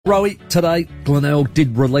Rowie, today Glenelg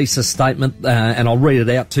did release a statement, and I'll read it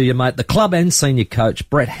out to you, mate. The club and senior coach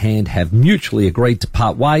Brett Hand have mutually agreed to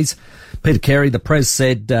part ways. Peter Carey, the Pres,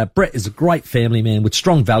 said Brett is a great family man with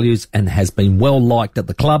strong values and has been well liked at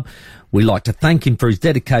the club. We like to thank him for his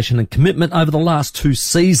dedication and commitment over the last 2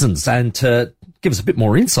 seasons. And to give us a bit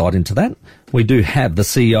more insight into that, we do have the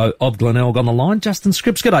CEO of Glenelg on the line, Justin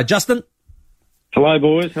Scripps. G'day, Justin. Hello,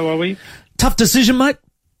 boys. How are we? Tough decision, mate.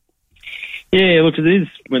 Yeah, look, it is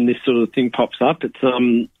when this sort of thing pops up. It's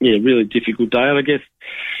really difficult day. And I guess,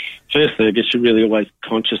 firstly, you're really always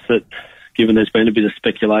conscious that given there's been a bit of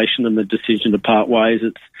speculation and the decision to part ways,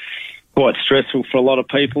 it's quite stressful for a lot of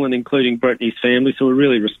people, and including Brett and his family. So we're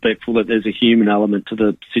really respectful that there's a human element to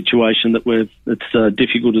the situation it's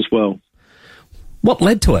difficult as well. What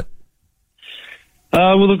led to it?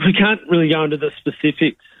 Well, look, we can't really go into the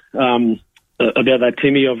specifics about that,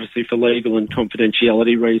 Timmy, obviously for legal and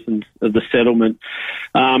confidentiality reasons of the settlement.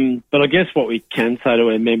 But I guess what we can say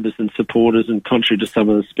to our members and supporters, and contrary to some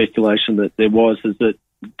of the speculation that there was, is that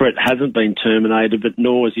Brett hasn't been terminated, but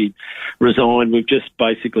nor has he resigned. We've just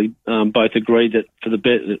basically both agreed that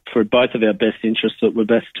for both of our best interests that we're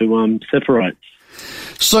best to separate.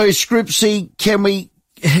 So, Scripsy, can we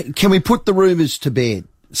put the rumours to bed?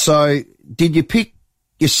 So, did you pick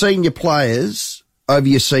your senior players over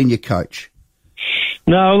your senior coach?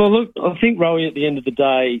 No, look, I think, Rowie, at the end of the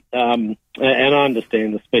day, and I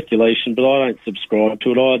understand the speculation, but I don't subscribe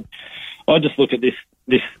to it. I just look at this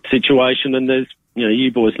situation, and there's,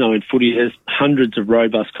 you boys know in footy, there's hundreds of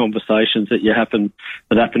robust conversations that happen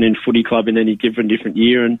in footy club in any given different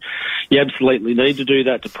year, and you absolutely need to do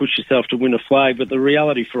that to push yourself to win a flag. But the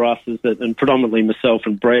reality for us is that, and predominantly myself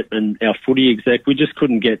and Brett and our footy exec, we just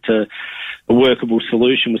couldn't get to a workable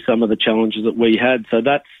solution with some of the challenges that we had. So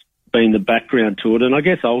that's been the background to it. And I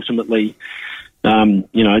guess ultimately,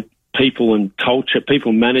 people and culture,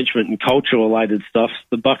 people management and culture related stuff,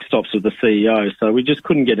 the buck stops with the CEO. So we just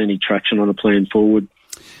couldn't get any traction on a plan forward.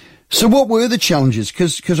 So what were the challenges?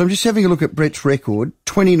 Because I'm just having a look at Brett's record,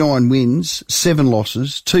 29 wins, 7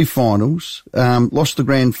 losses, 2 finals, lost the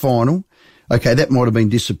grand final. Okay, that might have been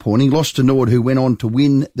disappointing. Lost to Nord, who went on to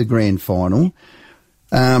win the grand final.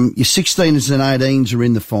 Your 16s and 18s are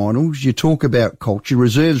in the finals. You talk about culture.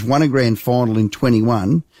 Reserves won a grand final in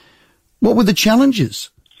 21. What were the challenges?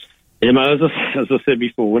 Yeah, mate, as I said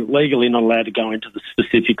before, we're legally not allowed to go into the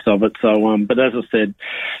specifics of it. So, but as I said,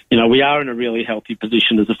 we are in a really healthy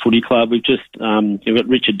position as a footy club. We've just, you've got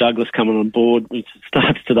Richard Douglas coming on board, which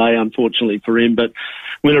starts today, unfortunately for him, but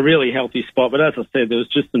we're in a really healthy spot. But as I said, there was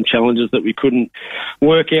just some challenges that we couldn't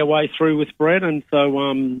work our way through with Brett, and so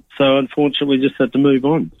unfortunately we just had to move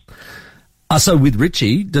on. So with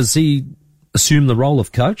Richie, does he assume the role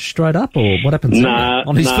of coach straight up, or what happens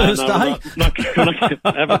on his first day? Not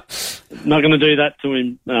going to do that to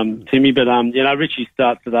him, Timmy. But Richie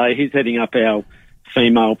starts today. He's heading up our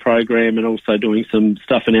female program and also doing some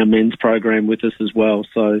stuff in our men's program with us as well.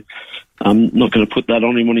 So I'm not going to put that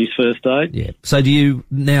on him on his first day. Yeah. So do you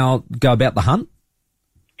now go about the hunt?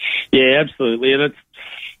 Yeah, absolutely, and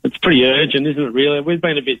it's pretty urgent, isn't it, really? We've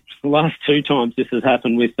been the last 2 times this has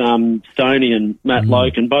happened with Stoney and Matt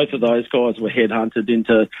Loke, and both of those guys were headhunted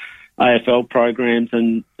into AFL programs,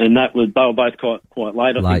 and they were both quite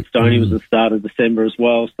late. I think Stoney was the start of December as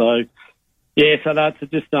well. So, yeah, so that's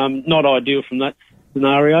just not ideal from that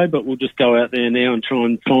scenario, but we'll just go out there now and try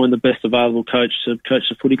and find the best available coach to coach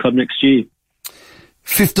the footy club next year.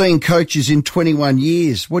 15 coaches in 21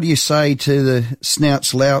 years. What do you say to the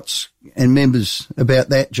snouts, louts and members about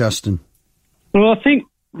that, Justin? Well, I think,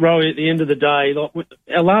 Rowie, at the end of the day,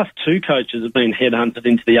 our last 2 coaches have been headhunted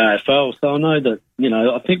into the AFL, so I know that,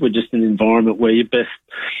 I think we're just in an environment where your best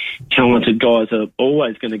talented guys are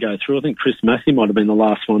always going to go through. I think Chris Massey might have been the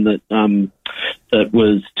last one that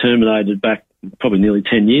was terminated back probably nearly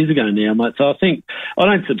 10 years ago now, mate. So I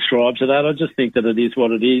don't subscribe to that. I just think that it is what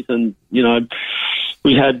it is, and,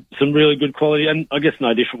 we had some really good quality, and I guess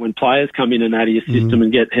no different when players come in and out of your system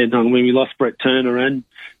and get headhunted. When we lost Brett Turner and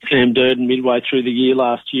Sam Durden midway through the year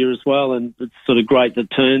last year as well, and it's sort of great that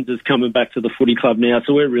Turns is coming back to the footy club now,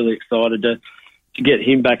 so we're really excited to get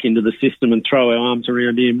him back into the system and throw our arms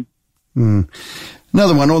around him.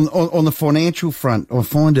 Another one on the financial front. I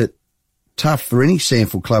find it tough for any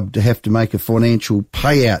SANFL club to have to make a financial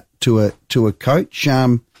payout to a coach.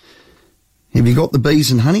 Have you got the bees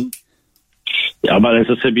and honey? Yeah, but as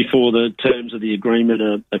I said before, the terms of the agreement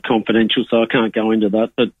are confidential, so I can't go into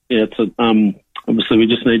that. But yeah, obviously we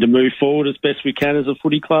just need to move forward as best we can as a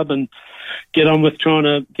footy club and get on with trying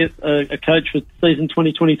to get a coach for season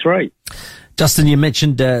 2023. Justin, you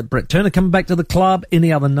mentioned Brett Turner coming back to the club.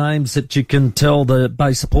 Any other names that you can tell the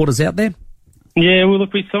Bay supporters out there? Yeah, well,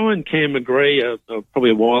 look, we signed Cam McGree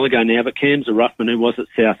probably a while ago now, but Cam's a ruckman who was at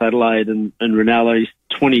South Adelaide and Ronaldo.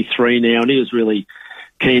 He's 23 now, and he was really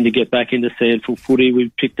keen to get back into Sandford footy.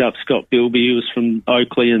 We picked up Scott Bilby, who was from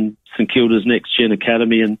Oakley and St Kilda's Next Gen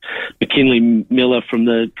Academy, and McKinley Miller from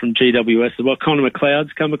GWS. Well, Connor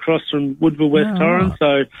McLeod's come across from Woodville West Torrens,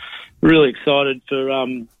 so really excited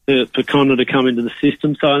for Connor to come into the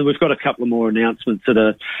system. So we've got a couple of more announcements that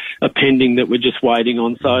are pending that we're just waiting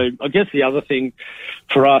on. So I guess the other thing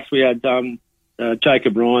for us, we had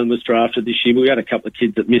Jacob Ryan was drafted this year, but we had a couple of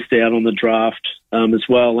kids that missed out on the draft as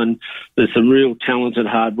well. And there's some real talented,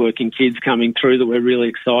 hard-working kids coming through that we're really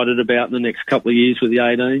excited about in the next couple of years with the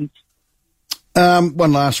 18s.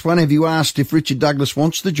 One last one. Have you asked if Richard Douglas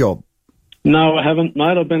wants the job? No, I haven't,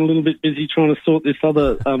 mate. I've been a little bit busy trying to sort this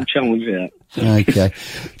other challenge out. Okay.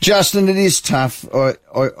 Justin, it is tough.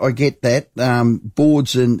 I get that.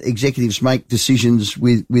 Boards and executives make decisions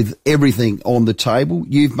with everything on the table.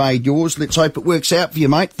 You've made yours. Let's hope it works out for you,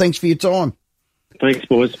 mate. Thanks for your time. Thanks,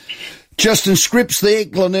 boys. Justin Scripps there,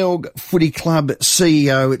 Glenelg Footy Club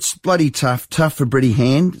CEO. It's bloody tough for Bretty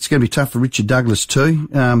Hand. It's going to be tough for Richard Douglas too.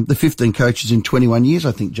 The 15 coaches in 21 years.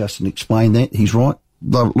 I think Justin explained that. He's right.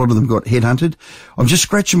 A lot of them got headhunted. I'm just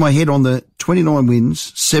scratching my head on the 29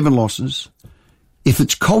 wins, 7 losses. If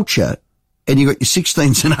it's culture and you got your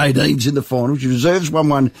 16s and 18s in the finals, your reserves won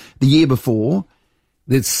one the year before,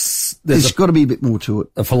 there's got to be a bit more to it.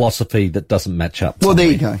 A philosophy that doesn't match up. Well, there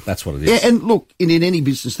you go. That's what it is. Yeah, and look, in any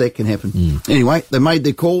business that can happen. Anyway, they made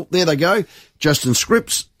their call. There they go. Justin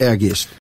Scripps, our guest.